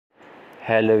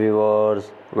Hello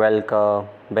viewers, welcome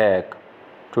back.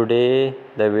 Today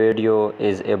the video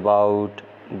is about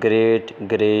great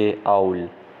grey owl.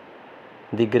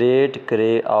 The great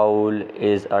grey owl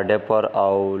is a dapper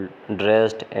owl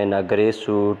dressed in a grey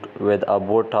suit with a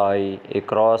bow tie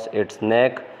across its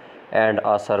neck and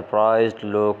a surprised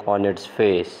look on its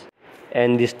face.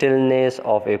 In the stillness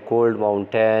of a cold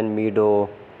mountain meadow,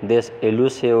 this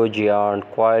elusive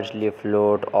giant quietly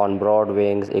floats on broad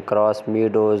wings across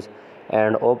meadows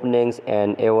and openings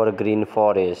in evergreen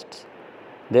forests.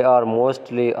 They are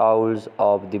mostly owls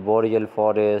of the boreal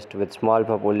forest with small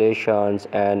populations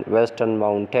and western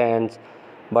mountains,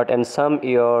 but in some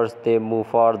years they move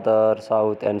further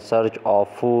south in search of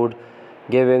food,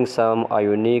 giving some a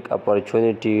unique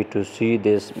opportunity to see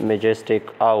this majestic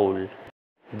owl.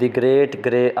 The great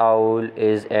grey owl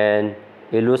is an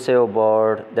elusive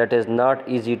bird that is not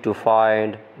easy to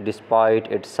find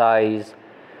despite its size.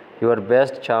 Your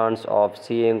best chance of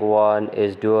seeing one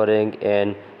is during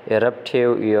an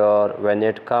eruptive year when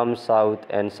it comes south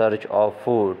in search of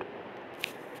food.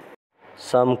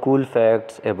 Some cool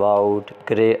facts about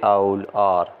grey owl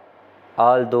are: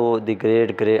 although the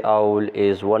great grey owl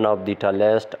is one of the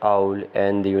tallest owls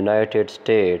in the United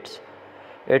States,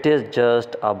 it is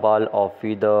just a ball of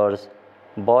feathers.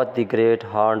 Both the great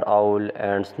horned owl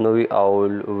and snowy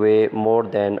owl weigh more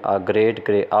than a great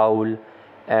grey owl,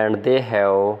 and they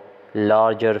have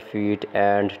larger feet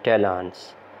and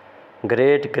talons.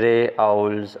 Great grey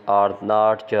owls are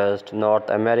not just North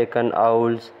American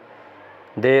owls,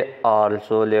 they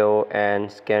also live in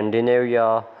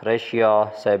Scandinavia,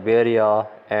 Russia, Siberia,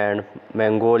 and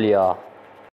Mongolia.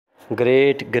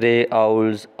 Great grey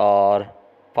owls are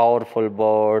powerful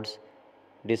birds.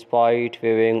 Despite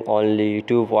weighing only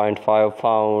 2.5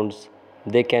 pounds,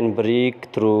 they can break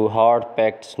through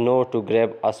hard-packed snow to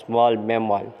grab a small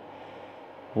mammal.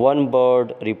 One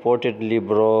bird reportedly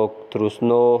broke through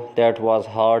snow that was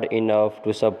hard enough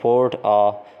to support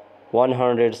a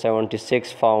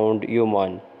 176-pound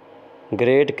human.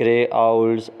 Great grey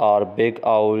owls are big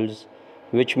owls,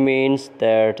 which means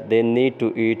that they need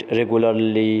to eat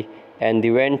regularly. In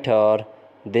the winter,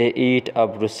 they eat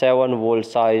up to 7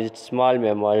 whole-sized small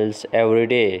mammals every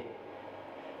day.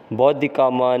 Both the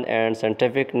common and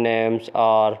scientific names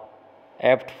are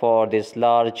apt for this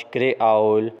large grey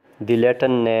owl. The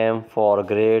Latin name for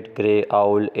great grey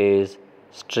owl is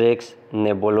Strix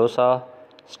nebulosa.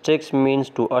 Strix means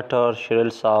to utter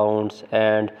shrill sounds,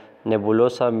 and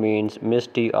nebulosa means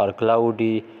misty or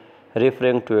cloudy,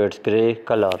 referring to its grey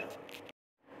color.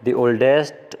 The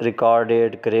oldest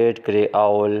recorded great grey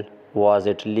owl was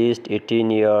at least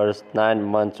 18 years 9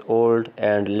 months old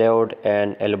and lived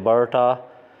in Alberta,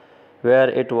 where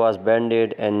it was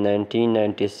banded in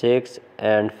 1996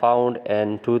 and found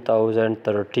in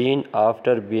 2013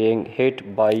 after being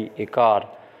hit by a car.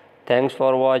 Thanks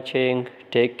for watching.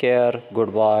 Take care.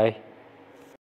 Goodbye.